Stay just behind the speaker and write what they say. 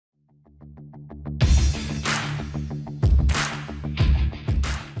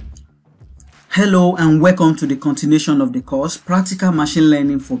Hello and welcome to the continuation of the course, Practical Machine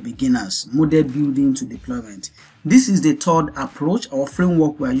Learning for Beginners, Model Building to Deployment. This is the third approach or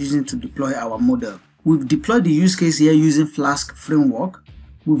framework we are using to deploy our model. We've deployed the use case here using Flask framework.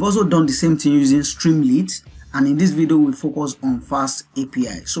 We've also done the same thing using Streamlit, and in this video we focus on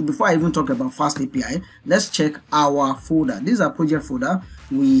FastAPI. So before I even talk about FastAPI, let's check our folder. This is our project folder.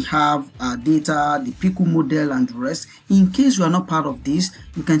 We have our data, the Pico model and the rest. In case you are not part of this,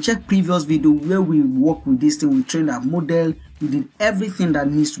 you can check previous video where we work with this thing. We trained our model, we did everything that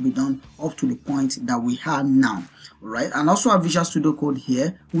needs to be done up to the point that we have now. Alright, and also our Visual Studio Code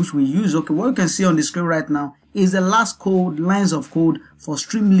here, which we use. Okay, what you can see on the screen right now is the last lines of code for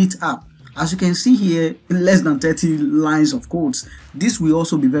Streamlit app. As you can see here, less than 30 lines of codes. This will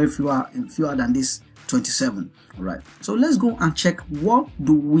also be very fewer than this 27. All right, so let's go and check what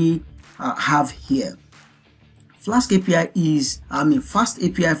do we have here. FastAPI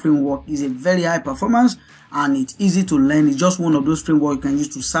framework is a very high performance and it's easy to learn. It's just one of those frameworks you can use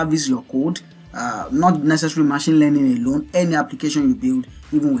to service your code. Not necessarily machine learning alone. Any application you build,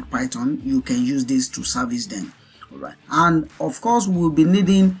 even with Python, you can use this to service them. All right, and of course we'll be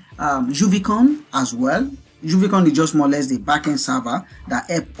needing UVCon as well. UVCon is just more or less the backend server that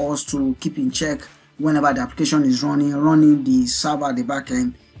helps us to keep in check whenever the application is running the server, the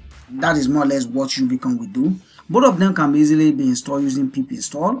backend. That is more or less what UVCon will do. Both of them can easily be installed using pip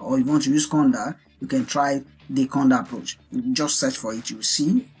install, or if you want to use Conda, you can try the Conda approach. You just search for it, you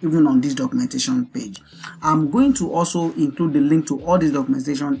see, even on this documentation page. I'm going to also include the link to all this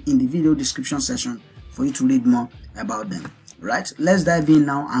documentation in the video description section for you to read more about them. Right, let's dive in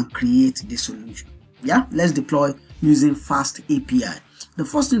now and create the solution. Yeah, let's deploy using FastAPI. The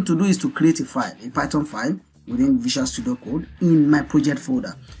first thing to do is to create a file, a Python file within Visual Studio Code in my project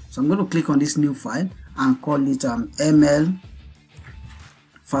folder. So I'm going to click on this new file and call it ml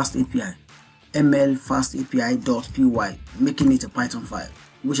FastAPI, ml-fastapi.py, making it a Python file,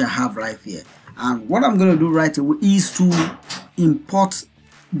 which I have right here. And what I'm going to do right away is to import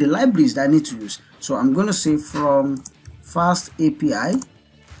the libraries that I need to use. So I'm going to say from FastAPI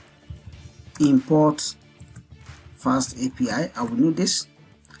import FastAPI. I will need this.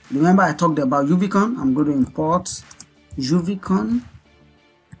 Remember I talked about UVCon. I'm going to import UVCon.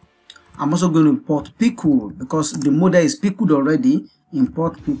 I'm also going to import Pico because the model is pickled already.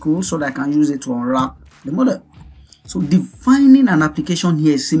 Import Pico so that I can use it to unwrap the model. So defining an application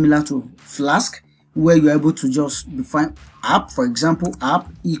here is similar to Flask, where you're able to just define app. For example, app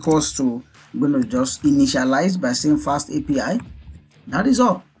equals to, I'm going to just initialize by saying FastAPI. That is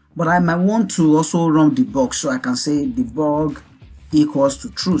all. But I might want to also run debug, so I can say debug equals to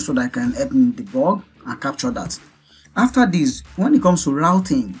true so that I can help me debug and capture that. After this, when it comes to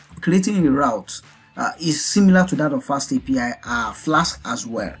routing, creating a route is similar to that of FastAPI, Flask as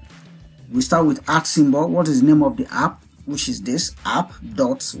well. We start with @ symbol. What is the name of the app? Which is this app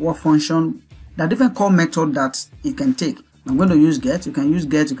dot what function. There are different call methods that it can take. I'm going to use get. You can use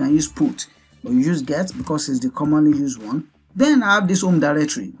get, you can use put, but you use get because it's the commonly used one. Then I have this home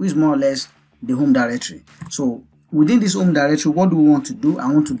directory, which is more or less the home directory. So within this home directory, what do we want to do? I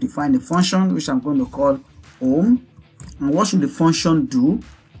want to define a function which I'm going to call home. And what should the function do?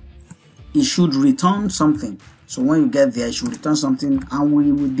 It should return something. So when you get there, it should return something, and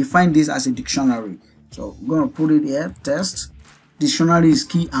we will define this as a dictionary. So I'm going to put it here, text. Dictionary is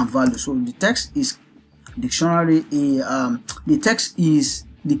key and value. So the text is dictionary. The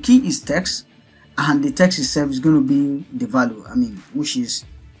key is text, and the text itself is going to be the value. Which is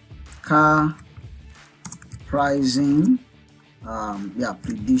car pricing,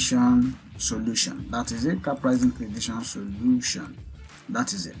 prediction solution. That is it. Car pricing prediction solution.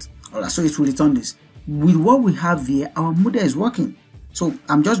 That is it. Alright, so it will return this. With what we have here, our model is working. So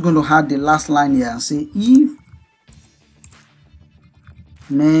I'm just going to add the last line here and say if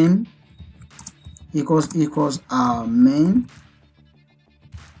name equals our main,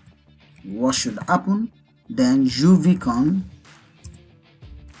 what should happen? Then UVCon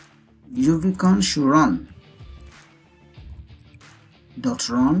should run dot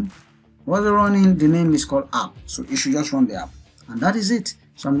run. What's the running? The name is called app, so it should just run the app, and that is it.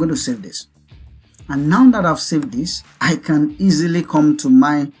 So I'm going to save this, and now that I've saved this, I can easily come to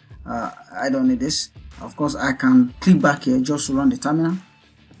my I don't need this. Of course, I can click back here just to run the terminal.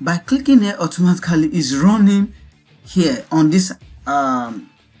 By clicking here, automatically is running here on this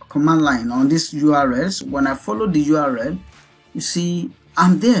command line, on this URLs. When I follow the URL, you see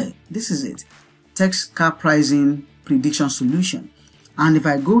I'm there. This is it, text car pricing prediction solution. And if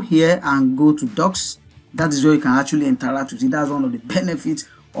I go here and go to docs, that is where you can actually interact with it. That's one of the benefits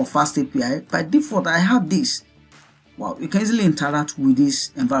of FastAPI. By default, I have this. Wow, you can easily interact with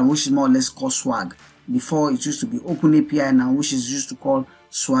this environment, which is more or less called Swag. Before it used to be Open API now, which is used to call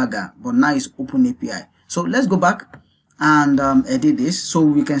Swagger, but now it's Open API. So let's go back and edit this so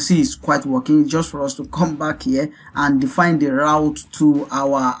we can see it's quite working. Just for us to come back here and define the route to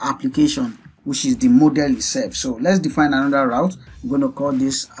our application, which is the model itself. So let's define another route. I'm going to call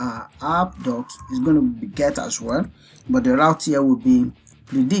this app dot, it's going to be get as well, but the route here will be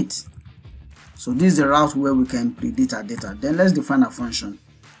predict. So this is the route where we can predict our data. Then let's define a function.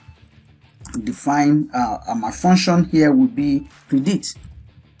 Define my function here would be predict.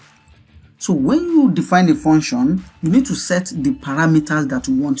 So when you define a function, you need to set the parameters that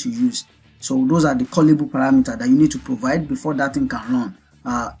you want to use. So those are the callable parameters that you need to provide before that thing can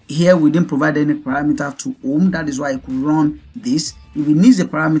run. Here we didn't provide any parameter to home. That is why it could run this. If it needs a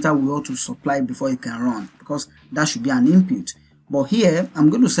parameter, we ought to supply before it can run, because that should be an input. But here I'm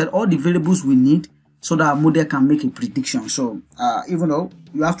going to set all the variables we need so that our model can make a prediction. So even though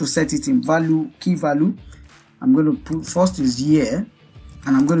you have to set it in value, key value, I'm going to put first is year,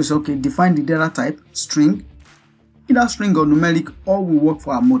 and I'm going to say, okay, define the data type string, either string or numeric, all will work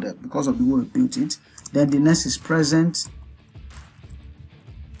for our model because of the way we built it. Then the next is present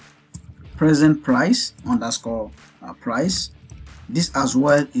price underscore price. This as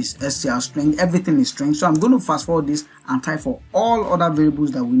well is str string. Everything is string. So I'm going to fast forward this and type for all other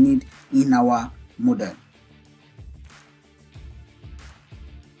variables that we need in our model.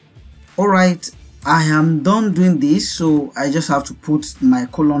 All right, I am done doing this, so I just have to put my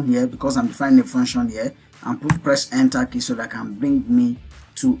colon here because I'm defining a function here, and press enter key so that can bring me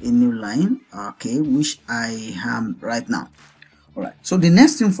to a new line, okay, which I am right now. All right, so the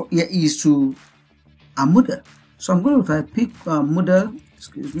next thing for here is to a model. So I'm going to type pick model,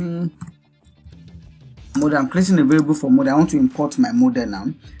 excuse me, model. I'm creating a variable for model. I want to import my model now.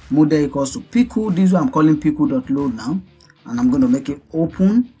 Model equals to pickle. This one I'm calling pickle.load now, and I'm going to make it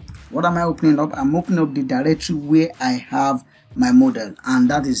open. What am I opening up? I'm opening up the directory where I have my model, and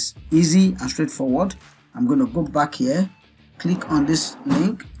that is easy and straightforward. I'm going to go back here, click on this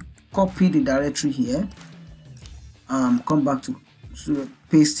link, copy the directory here, come back to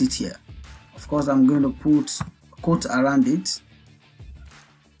paste it here. Of course, I'm going to put quote around it.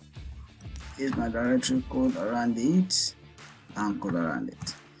 Here's my directory code around it, and code around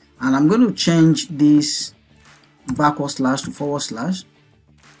it. And I'm going to change this backward slash to forward slash,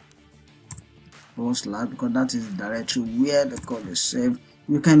 because that is the directory where the code is saved.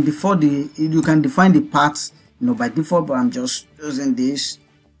 You can define the paths, by default, but I'm just using this.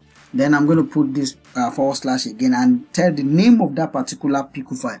 Then I'm going to put this forward slash again and tell the name of that particular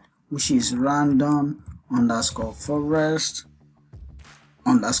pickle file, which is random underscore forest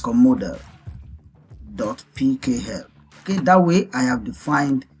underscore model dot pkl. Okay, that way I have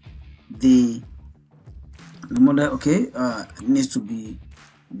defined the model. Okay, there needs to be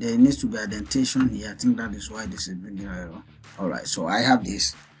indentation here. I think that is why this is bringing error. All right, so I have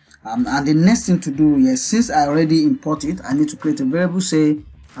this, and the next thing to do here, since I already import it, I need to create a variable, say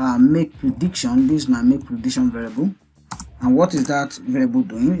make prediction. This is my make prediction variable. And what is that variable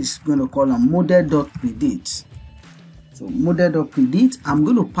doing? It's going to call on model.predict. So model.predict, I'm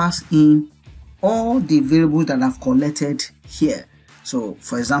going to pass in all the variables that I've collected here. So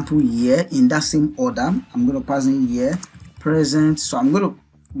for example, year, in that same order, I'm going to pass in year, present. So I'm going to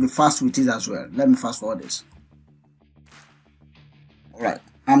be fast with it as well. Let me fast forward this. All right,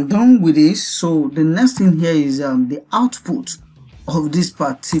 I'm done with this. So the next thing here is the output of this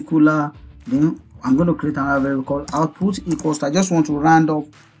particular thing. I'm going to create another variable called output equals to, I just want to round off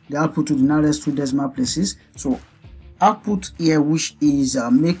the output to the nearest 2 decimal places. So output here, which is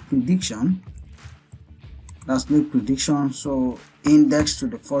make prediction, that's make prediction. So index to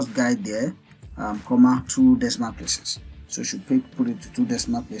the first guide there, comma 2 decimal places. So should put it to 2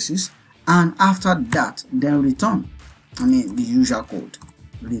 decimal places, and after that then return, the usual code,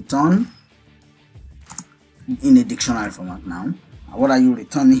 return in a dictionary format. Now what are you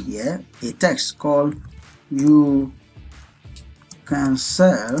returning here? A text called you can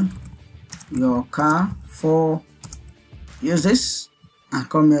sell your car for, use this and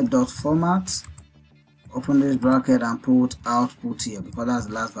come here dot format, open this bracket and put output here because that's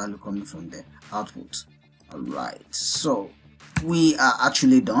the last value coming from there, output. All right, so we are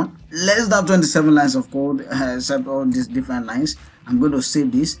actually done. Less than 27 lines of code, except all these different lines. I'm going to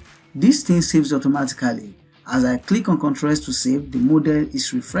save this. This thing saves automatically. As I click on Ctrl S to save, the model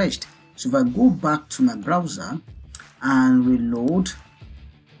is refreshed. So if I go back to my browser and reload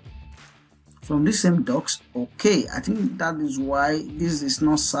from this same docs, okay, I think that is why this is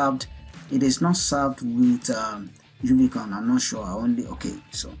not served. It is not served with UVCon. I'm not sure. I only okay.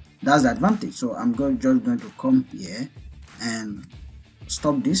 So that's the advantage. So I'm just going to come here and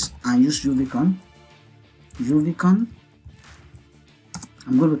stop this and use UVCon. UVCon.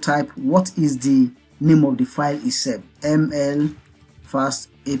 I'm going to type what is the name of the file itself. ML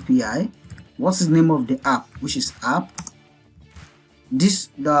FastAPI. What's the name of the app? Which is app. This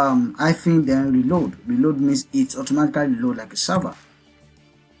hyphen then reload. Reload means it automatically load like a server.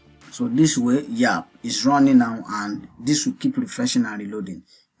 So this way, yeah, it's running now, and this will keep refreshing and reloading.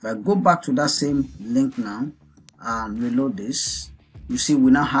 If I go back to that same link now and reload this, you see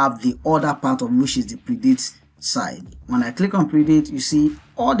we now have the other part of which is the predict side. When I click on predict, you see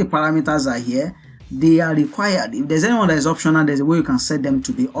all the parameters are here. They are required. If there's anyone that is optional, there's a way you can set them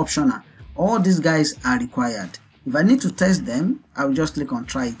to be optional. All these guys are required. If I need to test them, I will just click on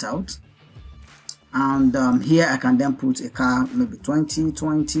try it out, and here I can then put a car, maybe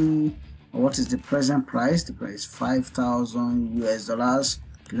 2020, or what is the present price? The price is $5,000 US,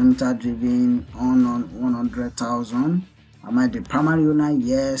 kilometer driven on 100,000. Am I the primary owner?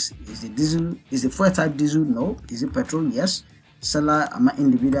 Yes. Is the diesel? Is the fuel type diesel? No. Is it petrol? Yes. Seller? Am I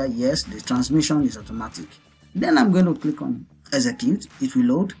individual? Yes. The transmission is automatic. Then I'm going to click on execute. It will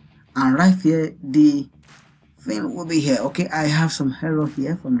load, and right here the thing will be here. Okay, I have some error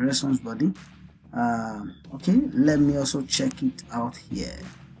here from the response body. Okay, let me also check it out here.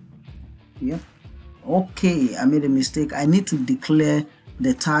 Yep. Okay, I made a mistake. I need to declare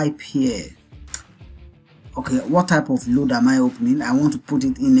the type here. Okay, what type of load am I opening? I want to put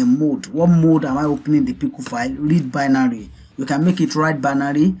it in a mode. What mode am I opening the Pico file? Read binary. You can make it write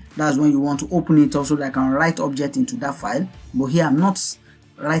binary. That's when you want to open it also, that I can write object into that file. But here I'm not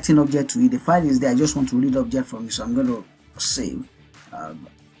writing object to it. The file is there. I just want to read object from it. So I'm going to save.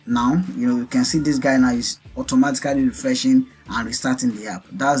 Now, you can see this guy now is automatically refreshing and restarting the app.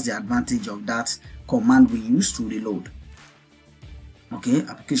 That's the advantage of that command we use to reload. Okay,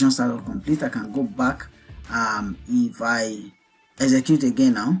 application startup complete. I can go back. If I execute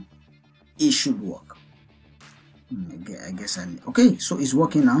again now, it should work. Okay, I guess okay, so it's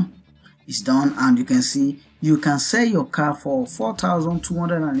working now. It's done, and you can see you can sell your car for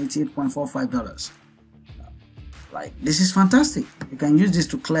 $4,288.45. Right, this is fantastic. You can use this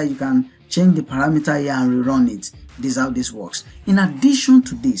to clear. You can change the parameter here and rerun it. This is how this works. In addition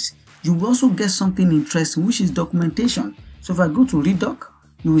to this, you will also get something interesting, which is documentation. So if I go to redoc,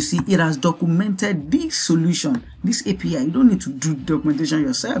 you will see it has documented this solution, this API. You don't need to do documentation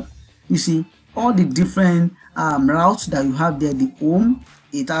yourself. You see all the different routes that you have there. The home,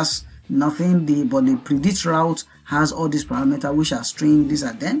 it has nothing. But the predict route has all these parameters, which are string. These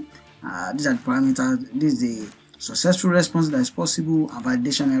are them. These are the parameters. This is the successful response that is possible, and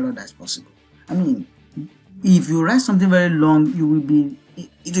validation error that is possible. I mean, if you write something very long, it will be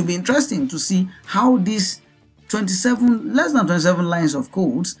interesting to see how this less than 27 lines of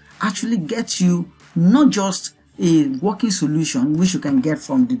codes actually get you not just a working solution, which you can get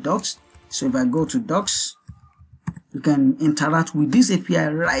from the docs. So if I go to docs, you can interact with this API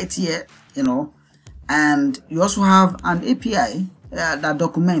right here, and you also have an API that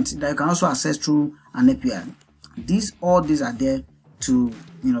documents that you can also access through an API. All these are there to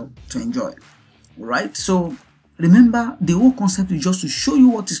enjoy, right? So remember, the whole concept is just to show you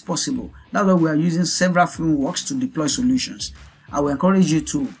what is possible. That's why we are using several frameworks to deploy solutions. I will encourage you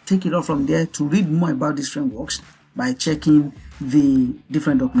to take it off from there to read more about these frameworks by checking the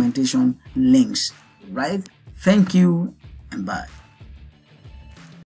different documentation links, right? Thank you and bye.